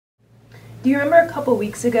Do you remember a couple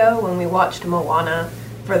weeks ago when we watched Moana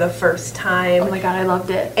for the first time? Oh my god, I loved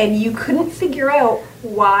it. And you couldn't figure out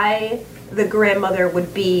why the grandmother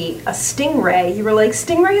would be a stingray. You were like,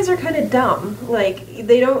 stingrays are kind of dumb. Like,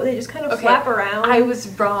 they just kind of flap around. I was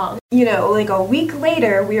wrong. You know, like a week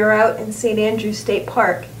later, we were out in St. Andrews State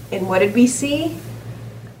Park, and what did we see?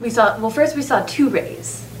 First we saw 2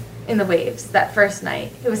 rays in the waves that first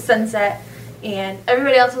night. It was sunset, and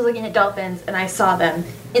everybody else was looking at dolphins, and I saw them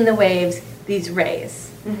in the waves, these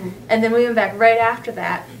rays. Mm-hmm. And then we went back right after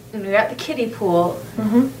that, and we were at the kiddie pool,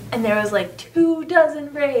 and there was like 24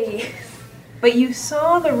 rays. But you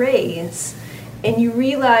saw the rays, and you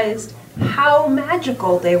realized how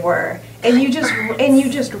magical they were, and you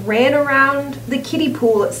just ran around the kiddie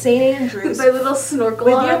pool at St. Andrews with my little snorkel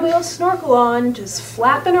with on. your little snorkel on, just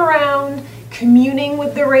flapping around, communing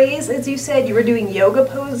with the rays. As you said, you were doing yoga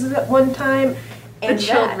poses at one time. And the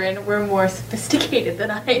children were more sophisticated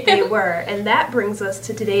than I am. They were, and that brings us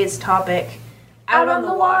to today's topic. Out on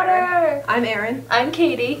the water. I'm Erin. I'm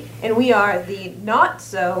Katie. And we are the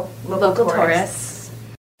not-so-local tourists.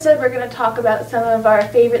 So we're going to talk about some of our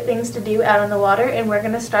favorite things to do out on the water, and we're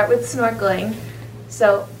going to start with snorkeling.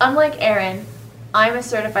 So, unlike Erin, I'm a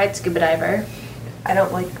certified scuba diver. I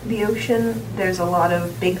don't like the ocean. There's a lot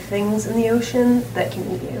of big things in the ocean that can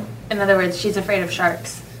eat you. In other words, she's afraid of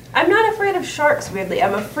sharks. I'm not afraid of sharks, weirdly.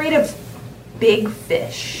 I'm afraid of big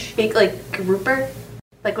fish. Big, like, grouper?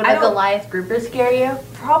 Like, would a Goliath grouper scare you?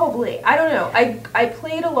 Probably. I don't know. I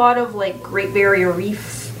played a lot of, like, Great Barrier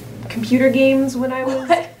Reef computer games when I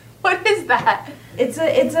was... What is that? It's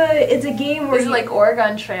a game where Is it like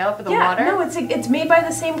Oregon Trail for the water? No, it's made by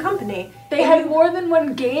the same company. They had more than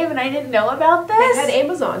one game and I didn't know about this? They had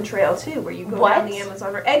Amazon Trail, too, where you go down the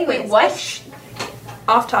Amazon River. Anyways. Wait, what?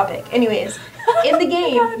 Off topic. Anyways... In the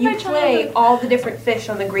game, you play all the different fish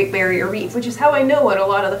on the Great Barrier Reef, which is how I know what a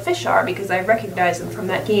lot of the fish are, because I recognize them from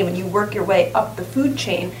that game, and you work your way up the food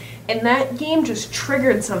chain. And that game just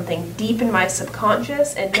triggered something deep in my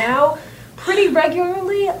subconscious, and now, pretty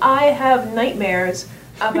regularly, I have nightmares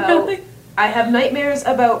about... Really? I have nightmares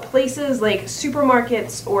about places like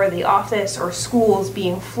supermarkets or the office or schools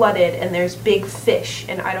being flooded and there's big fish,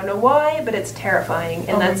 and I don't know why, but it's terrifying,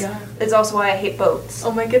 and that's also why I hate boats.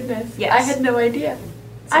 Oh my goodness. Yes. I had no idea.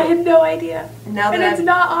 So, I had no idea. It's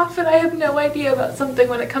not often I have no idea about something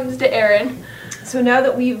when it comes to Erin. So now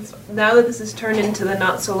that this has turned into the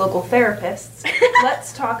not-so-local therapists,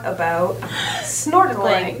 let's talk about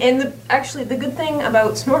snorkeling. And the good thing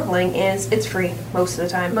about snorkeling is it's free most of the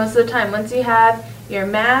time. Most of the time. Once you have your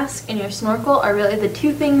mask and your snorkel are really the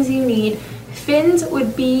 2 things you need. Fins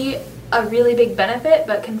would be a really big benefit,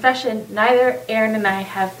 but confession, neither Erin and I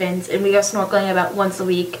have fins, and we go snorkeling about once a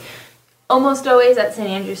week, almost always at St.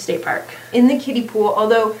 Andrews State Park. In the kiddie pool,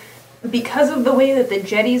 although... Because of the way that the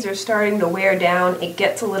jetties are starting to wear down, it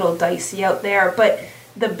gets a little dicey out there, but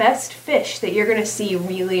the best fish that you're going to see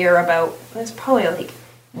really are about, it's probably like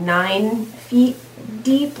 9 feet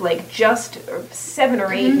deep, like just 7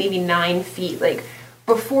 or 8, maybe 9 feet. Like,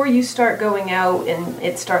 before you start going out and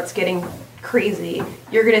it starts getting crazy,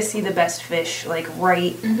 you're going to see the best fish, like,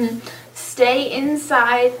 right... Stay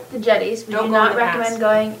inside the jetties. We do not recommend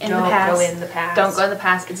going in the pass. Don't go in the pass. Don't go in the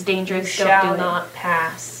pass. It's dangerous. You shall not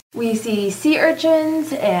pass. We see sea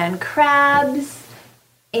urchins and crabs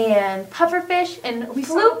and pufferfish and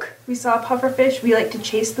fluke. We saw pufferfish. We like to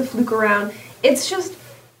chase the fluke around. It's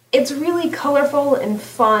really colorful and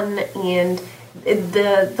fun, and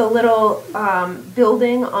the little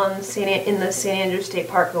building in the St. Andrews State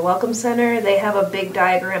Park, the Welcome Center, they have a big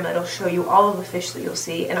diagram that'll show you all of the fish that you'll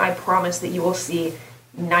see, and I promise that you will see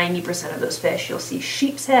 90% of those fish. You'll see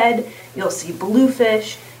sheep's head, you'll see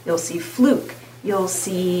bluefish, you'll see fluke, you'll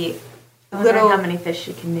see I wonder how many fish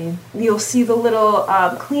you can name. You'll see the little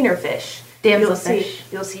cleaner fish. Damselfish.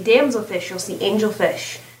 You'll see damselfish, you'll see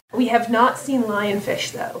angelfish. We have not seen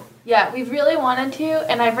lionfish, though. Yeah, we've really wanted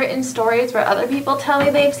to, and I've written stories where other people tell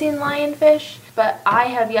me they've seen lionfish, but I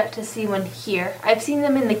have yet to see one here. I've seen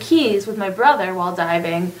them in the Keys with my brother while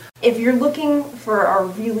diving. If you're looking for a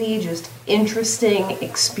really just interesting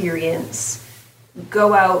experience,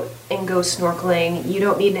 go out and go snorkeling. You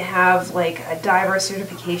don't need to have, like, a diver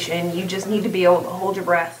certification. You just need to be able to hold your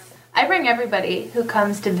breath. I bring everybody who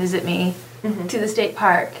comes to visit me to the state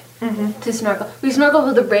park to snorkel. We snorkeled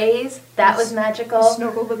with the rays. That was magical.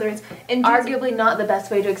 Snorkeled with the rays. And arguably not the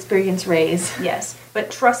best way to experience rays. Yes,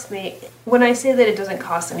 but trust me, when I say that it doesn't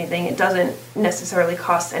cost anything, it doesn't necessarily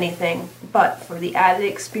cost anything, but for the added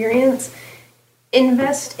experience,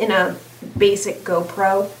 invest in a basic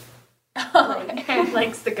GoPro.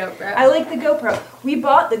 likes the GoPro. I like the GoPro. We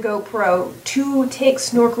bought the GoPro to take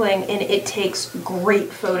snorkeling, and it takes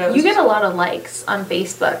great photos. You get a lot of likes on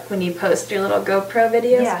Facebook when you post your little GoPro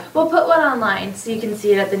videos. Yeah. We'll put one online so you can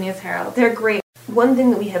see it at the News Herald. They're great. One thing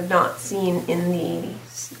that we have not seen in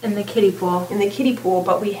the kiddie pool.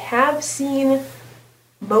 But we have seen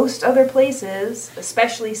most other places,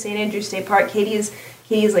 especially St. Andrews State Park. Katie's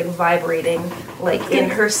like vibrating like in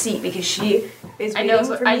her seat because she is waiting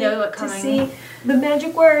for me to see the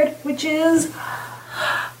magic word, which is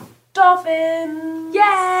dolphin.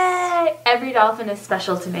 Yay! Every dolphin is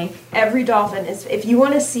special to me. Every dolphin is. If you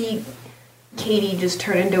want to see Katie just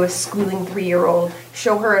turn into a squealing 3-year-old,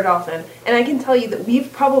 show her a dolphin. And I can tell you that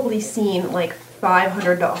we've probably seen like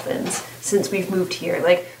 500 dolphins since we've moved here.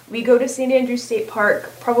 Like, we go to St. Andrews State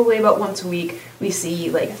Park probably about once a week. We see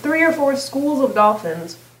like 3 or 4 schools of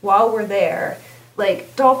dolphins while we're there.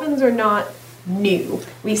 Like, dolphins are not new.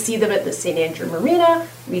 We see them at the St. Andrew Marina.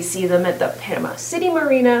 We see them at the Panama City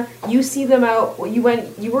Marina. You see them out. You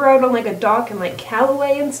were out on like a dock in like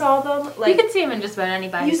Callaway and saw them. Like, you can see them in just about any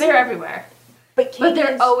bike. They're everywhere. But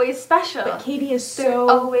they're always special. But Katie is They're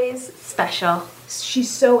always special. She's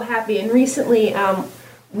so happy. And recently,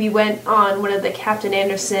 we went on one of the Captain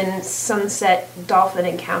Anderson Sunset Dolphin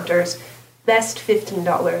Encounters. Best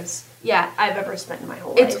 $15 I've ever spent in my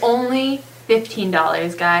whole life. It's only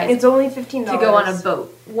 $15, guys. It's only $15 to go on a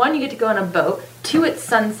boat. 1, you get to go on a boat. 2, it's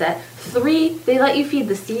sunset. 3, they let you feed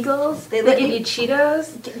the seagulls. They give you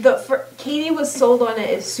Cheetos. Katie was sold on it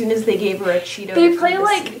as soon as they gave her a Cheeto. They play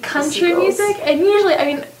like country music, and usually, I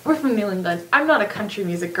mean, we're from New England. I'm not a country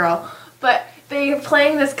music girl, but they're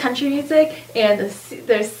playing this country music, and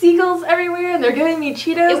there's seagulls everywhere, and they're giving me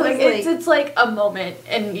Cheetos. It's like a moment,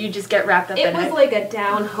 and you just get wrapped up in it. It was like a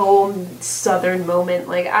down-home southern moment.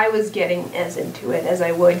 Like, I was getting as into it as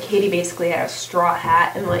I would. Katie basically had a straw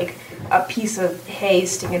hat and like a piece of hay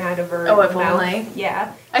sticking out of her mouth. Only.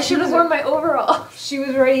 Yeah. I should have worn my overall. She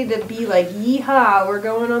was ready to be like, yeehaw, we're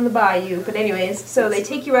going on the bayou. But anyways, so they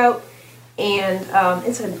take you out, and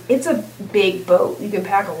it's a big boat. You can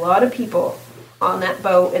pack a lot of people on that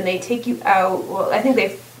boat, and they take you out. Well, I think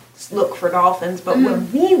they look for dolphins, but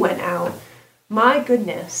when we went out, my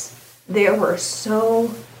goodness, there were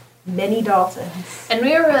so many dolphins. And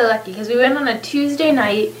we were really lucky because we went on a Tuesday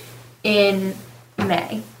night in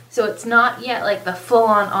May. So it's not yet like the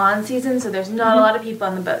full-on on season, so there's not a lot of people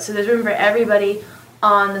on the boat. So there's room for everybody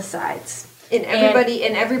on the sides. And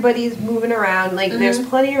everybody's moving around. Like, there's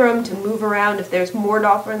plenty of room to move around. If there's more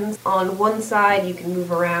dolphins on one side, you can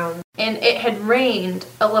move around. And it had rained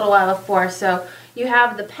a little while before, so you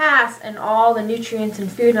have the pass, and all the nutrients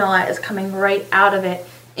and food and all that is coming right out of it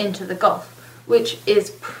into the Gulf, which is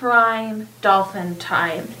prime dolphin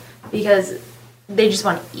time because they just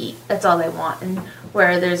want to eat. That's all they want. And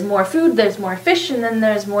where there's more food, there's more fish, and then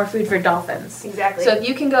there's more food for dolphins. Exactly. So if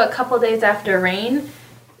you can go a couple days after rain,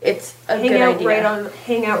 it's a good idea.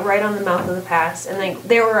 Hang out right on the mouth of the pass. And like,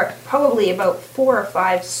 there were probably about 4 or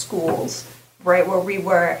 5 schools right where we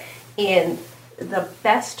were. And the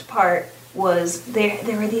best part was there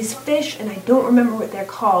were these fish, and I don't remember what they're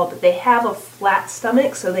called, but they have a flat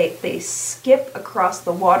stomach, so they skip across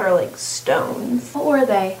the water like stones. What were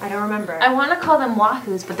they? I don't remember. I want to call them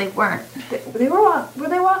wahoos, but they weren't. Were they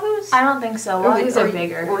wahoos? I don't think so. Wahoos are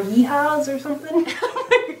bigger. Or yeehaws or something? Oh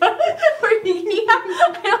my god. Or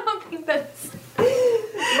yeehaws? I don't think that's...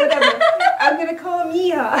 Whatever. I'm going to call them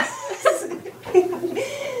yeehaws.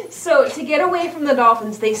 So, to get away from the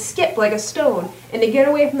dolphins, they skip like a stone. And to get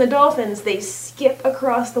away from the dolphins, they skip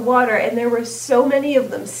across the water. And there were so many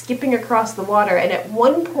of them skipping across the water. And at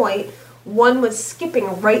one point, one was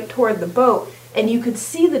skipping right toward the boat. And you could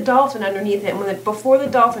see the dolphin underneath it. Before the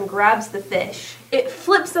dolphin grabs the fish, it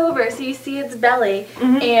flips over, so you see its belly.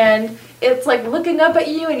 And it's like looking up at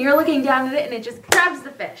you, and you're looking down at it, and it just grabs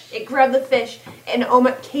the fish. It grabbed the fish. And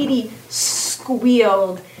Katie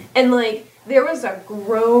squealed. And like, there was a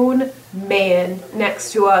grown man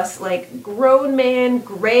next to us, like, grown man,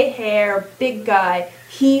 gray hair, big guy.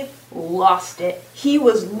 He lost it. He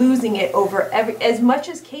was losing it over as much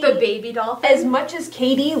as Katie. The baby dolphin? As much as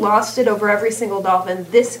Katie lost it over every single dolphin,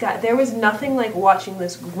 this guy, there was nothing like watching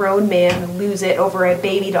this grown man lose it over a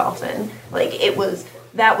baby dolphin. Like,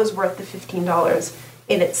 that was worth the $15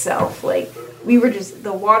 in itself. Like,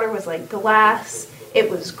 the water was like glass. It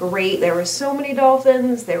was great. There were so many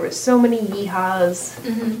dolphins. There were so many yeehaws.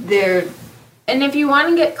 And if you want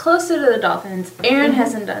to get closer to the dolphins, Erin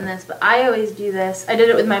hasn't done this, but I always do this. I did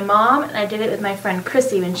it with my mom, and I did it with my friend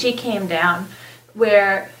Chrissy when she came down,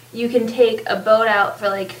 where you can take a boat out for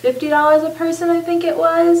like $50 a person, I think it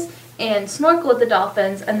was, and snorkel with the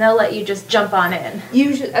dolphins, and they'll let you just jump on in.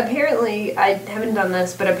 Apparently, I haven't done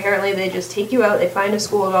this, but apparently they just take you out, they find a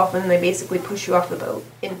school of dolphins, and they basically push you off the boat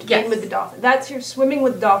in with the dolphins. That's your swimming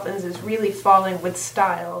with dolphins is really falling with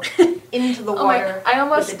style into the water. I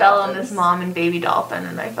almost fell on this mom and baby dolphin,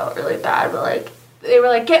 and I felt really bad, but like, they were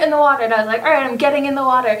like, get in the water, and I was like, all right, I'm getting in the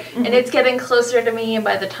water, and it's getting closer to me, and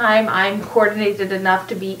by the time I'm coordinated enough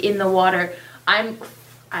to be in the water,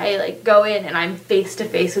 I like go in and I'm face to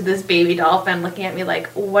face with this baby dolphin looking at me like,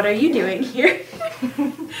 what are you doing here?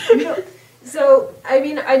 So, I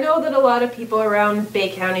mean, I know that a lot of people around Bay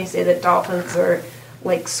County say that dolphins are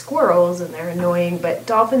like squirrels and they're annoying, but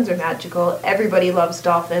dolphins are magical. Everybody loves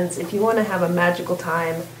dolphins. If you want to have a magical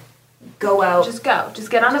time, go out. Just go. Just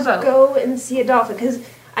get on a boat. Go and see a dolphin, because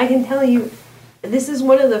I can tell you, this is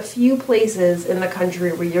one of the few places in the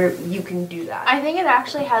country where you can do that. I think it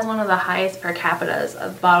actually has one of the highest per capitas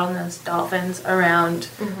of bottlenose dolphins around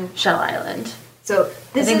Shell Island. So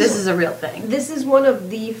I think this is a real thing. This is one of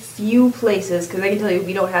the few places, because I can tell you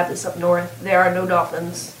we don't have this up north. There are no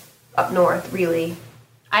dolphins up north, really.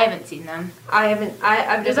 I haven't seen them.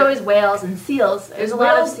 There's always whales and seals. There's a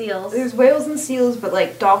lot of seals. There's whales and seals, but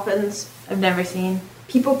like dolphins, I've never seen.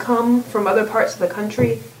 People come from other parts of the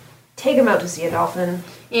country. Take them out to see a dolphin.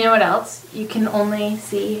 You know what else you can only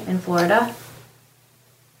see in Florida?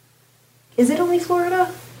 Is it only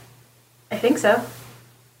Florida? I think so.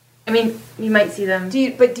 I mean, you might see them. Do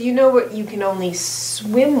you know what you can only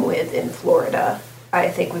swim with in Florida? I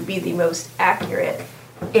think would be the most accurate.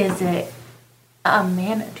 Is it a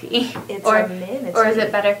manatee? It's a manatee. Or is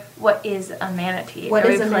it better, what is a manatee? What Are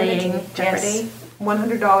is we a playing manatee? Jeopardy? Yes.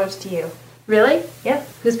 $100 to you. Really? Yeah.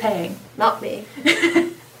 Who's paying? Not me.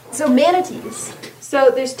 So manatees.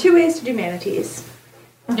 So there's two ways to do manatees.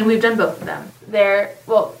 And we've done both of them.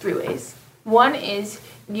 Three ways. One is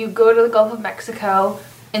you go to the Gulf of Mexico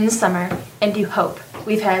in the summer and you hope.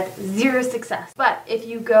 We've had zero success. But if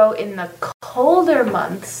you go in the colder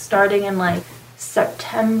months, starting in like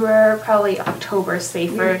September, probably October,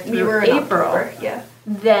 safer through April, yeah.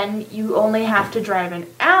 Then you only have to drive an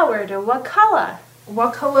hour to Wakulla.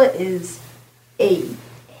 Wakulla is a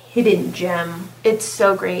hidden gem. It's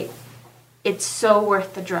so great. It's so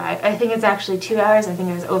worth the drive. I think it's actually 2 hours. I think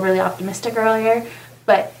I was overly optimistic earlier,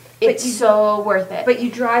 but it's so worth it. But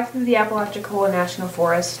you drive through the Apalachicola National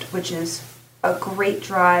Forest, which is a great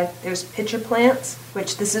drive. There's pitcher plants,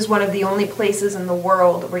 which this is one of the only places in the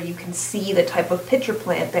world where you can see the type of pitcher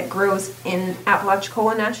plant that grows in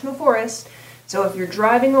Apalachicola National Forest. So if you're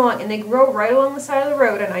driving along, and they grow right along the side of the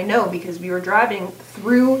road, and I know because we were driving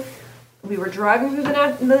through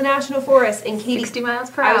the national forest, and Katie, 60 miles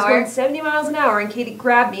per hour. I was going 70 miles an hour, and Katie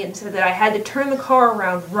grabbed me and said that I had to turn the car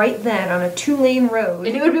around right then on a 2-lane road.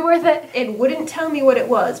 And it would be worth it. And wouldn't tell me what it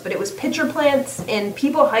was, but it was pitcher plants, and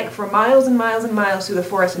people hike for miles and miles and miles through the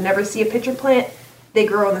forest and never see a pitcher plant. They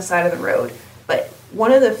grow on the side of the road. But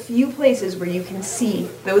one of the few places where you can see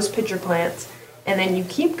those pitcher plants, and then you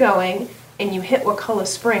keep going, and you hit Wakulla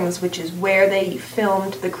Springs, which is where they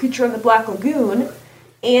filmed The Creature in the Black Lagoon,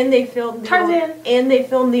 and they filmed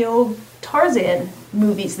the old Tarzan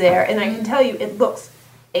movies there. And I can tell you, it looks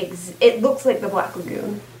like the Black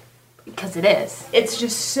Lagoon, because it is. It's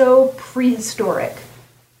just so prehistoric.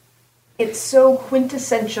 It's so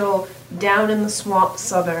quintessential down in the swamp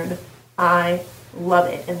southern. I love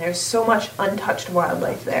it, and there's so much untouched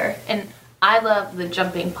wildlife there. And I love the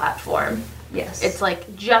jumping platform. Yes. It's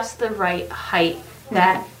like just the right height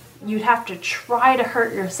that you'd have to try to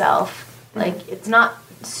hurt yourself. Like, it's not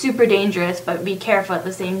super dangerous, but be careful at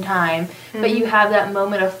the same time. But you have that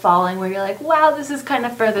moment of falling where you're like, wow, this is kind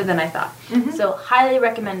of further than I thought. So highly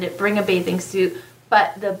recommend it. Bring a bathing suit.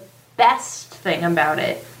 But the best thing about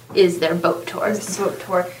it is their boat tours.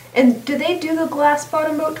 And do they do the glass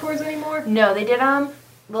bottom boat tours anymore? No, they did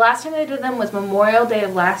the last time they did them was Memorial Day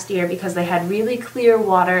of last year, because they had really clear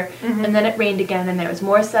water, and then it rained again, and there was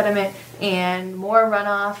more sediment and more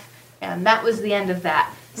runoff, and that was the end of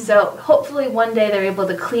that. So hopefully one day they're able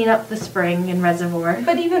to clean up the spring and reservoir.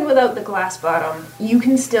 But even without the glass bottom, you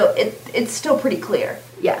can still, it's still pretty clear.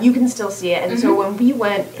 Yeah. You can still see it. And so when we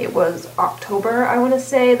went, it was October, I want to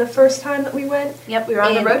say, the first time that we went. Yep, we were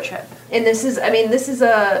on the road trip. And this is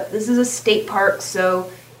a state park, so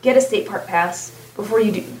get a state park pass before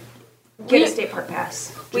you do. Get a state park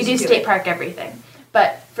pass. We do state park everything.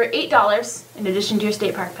 But for $8, in addition to your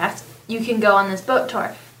state park pass, you can go on this boat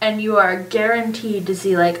tour. And you are guaranteed to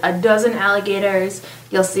see like a dozen alligators.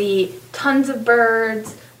 You'll see tons of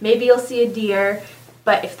birds. Maybe you'll see a deer.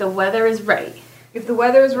 But if the weather is right, and the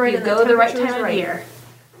go the right time of year,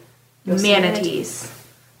 manatees.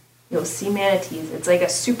 You'll see manatees. It's like a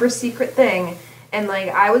super secret thing. And like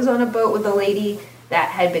I was on a boat with a lady that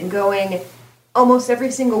had been going almost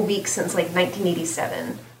every single week since like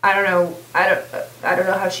 1987. I don't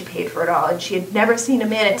know how she paid for it all, and she had never seen a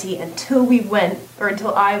manatee until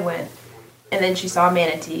I went, and then she saw a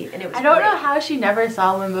manatee, and it was I don't great. know how she never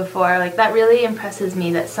saw one before. Like, that really impresses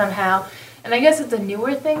me that somehow, and I guess it's a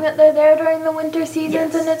newer thing that they're there during the winter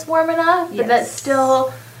seasons and it's warm enough, but that's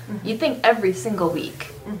still, you'd think every single week.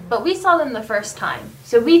 But we saw them the first time,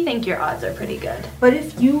 so we think your odds are pretty good. But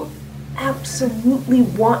if you absolutely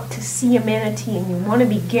want to see a manatee and you want to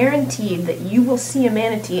be guaranteed that you will see a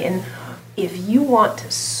manatee, and if you want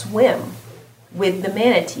to swim with the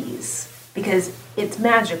manatees, because it's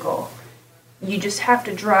magical, you just have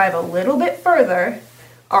to drive a little bit further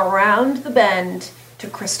around the bend to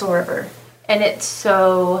Crystal River. And it's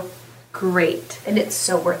so great. And it's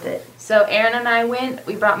so worth it. So Aaron and I went,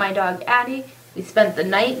 we brought my dog Addie, we spent the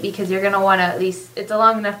night because you're going to want to at least, it's a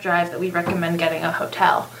long enough drive that we recommend getting a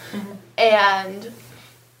hotel. And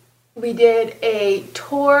we did a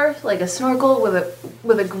tour, like a snorkel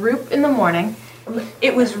with a group in the morning.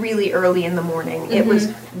 It was really early in the morning. It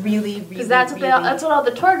was really, Because that's what all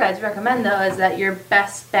the tour guides recommend, though, is that your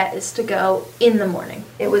best bet is to go in the morning.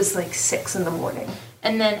 It was like 6 in the morning.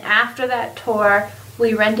 And then after that tour,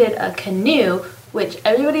 we rented a canoe, which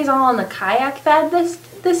everybody's all on the kayak fad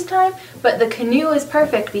this time, but the canoe is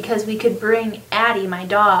perfect because we could bring Addie, my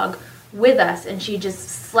dog, with us, and she just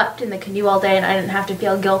slept in the canoe all day, and I didn't have to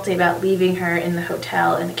feel guilty about leaving her in the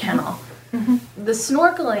hotel in a kennel. The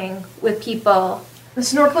snorkeling with people... The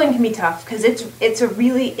snorkeling can be tough because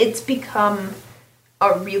it's become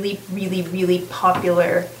a really, really, really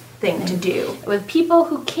popular thing to do. With people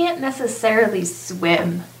who can't necessarily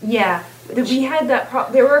swim. Yeah. We had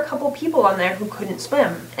that there were a couple people on there who couldn't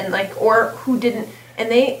swim, and or who didn't,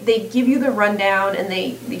 and they give you the rundown, and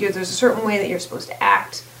there's a certain way that you're supposed to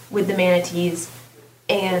act with the manatees,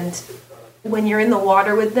 and when you're in the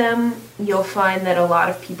water with them, you'll find that a lot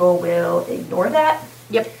of people will ignore that.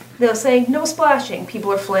 Yep. They'll say, no splashing.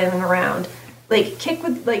 People are flailing around. Don't kick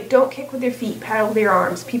with your feet, paddle with your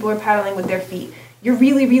arms. People are paddling with their feet. You're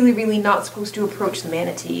really, really, really not supposed to approach the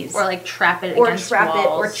manatees. Or trap it against walls. It,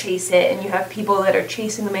 or chase it, and you have people that are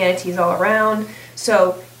chasing the manatees all around.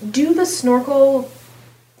 So do the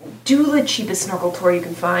cheapest snorkel tour you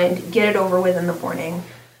can find. Get it over with in the morning.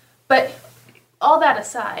 But all that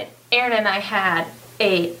aside, Aaron and I had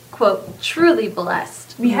a, quote, truly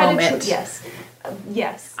blessed moment. Yes.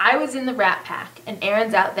 Yes. I was in the Rat Pack, and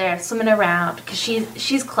Erin's out there swimming around because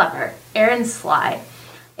she's clever. Erin's sly.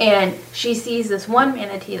 And she sees this one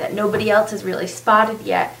manatee that nobody else has really spotted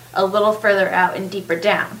yet, a little further out and deeper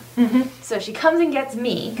down. So she comes and gets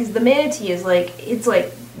me. Because the manatee is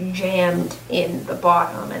jammed in the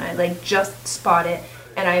bottom, and I just spot it.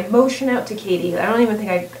 And I motion out to Katie. I don't even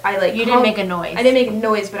think I You didn't make a noise. I didn't make a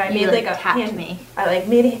noise, but I made a tapped hand. Me.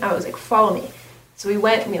 I was like, follow me. So we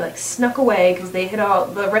went and we snuck away because they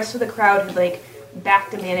the rest of the crowd had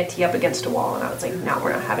backed a manatee up against a wall, and I was like, no,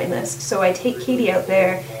 we're not having this. So I take Katie out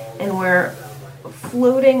there, and we're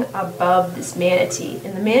floating above this manatee,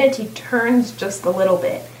 and the manatee turns just a little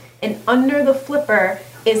bit, and under the flipper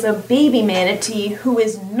is a baby manatee who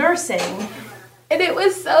is nursing. And it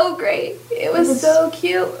was so great. It was so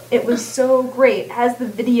cute. It was so great. As the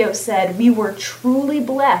video said, we were truly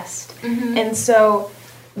blessed. And so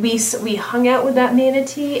we hung out with that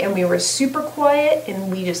manatee, and we were super quiet,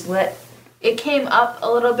 and we just let... It came up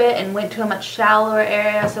a little bit and went to a much shallower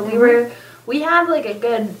area, so we had a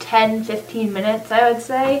good 10-15 minutes, I would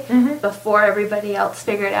say, before everybody else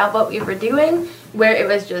figured out what we were doing, where it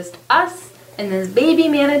was just us and this baby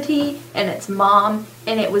manatee and its mom,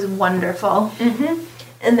 and it was wonderful.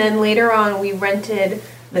 And then later on, we rented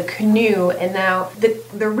the canoe, and now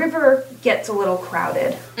the river gets a little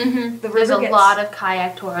crowded. There's a lot of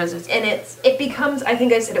kayak tours, and it becomes. I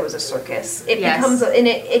think I said it was a circus. It becomes,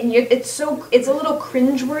 it's a little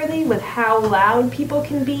cringeworthy with how loud people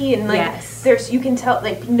can be, and you can tell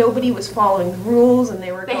nobody was following the rules, and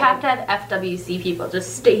they have to have FWC people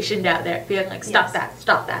just stationed out there, being stop that,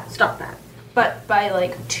 stop that, stop that. But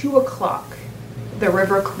by 2 o'clock, the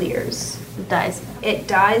river clears. It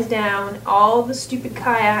dies down. All the stupid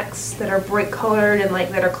kayaks that are bright colored and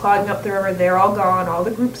that are clogging up the river, they're all gone. All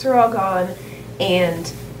the groups are all gone,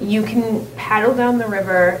 and you can paddle down the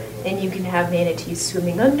river, and you can have manatees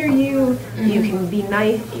swimming under you. You can be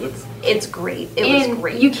nice. It's great. It was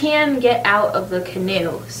great. You can get out of the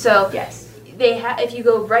canoe. So if you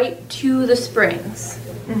go right to the springs,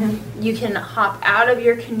 you can hop out of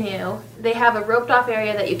your canoe. They have a roped off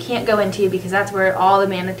area that you can't go into because that's where all the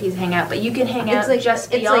manatees hang out. But you can hang out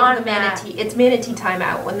just beyond the manatee. It's manatee time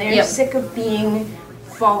out when they're sick of being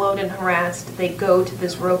followed and harassed, they go to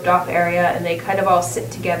this roped off area and they kind of all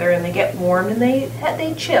sit together and they get warm and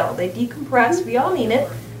they chill, they decompress. We all need it.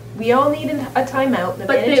 We all need a timeout. The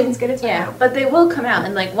managements get a timeout. Yeah, but they will come out,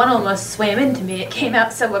 and like one almost swam into me. It came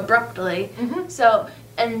out so abruptly. So,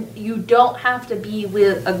 and you don't have to be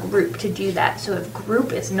with a group to do that. So if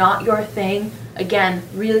group is not your thing, again,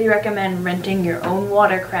 really recommend renting your own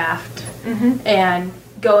watercraft and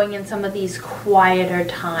going in some of these quieter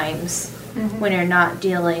times when you're not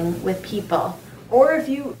dealing with people. Or if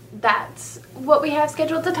you... That's what we have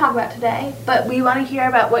scheduled to talk about today, but we want to hear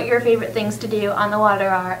about what your favorite things to do on the water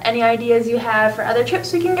are. Any ideas you have for other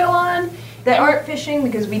trips we can go on? That aren't fishing,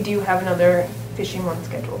 because we do have another fishing one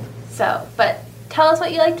scheduled. So, but tell us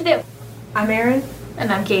what you like to do. I'm Erin.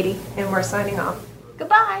 And I'm Katie. And we're signing off.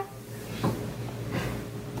 Goodbye.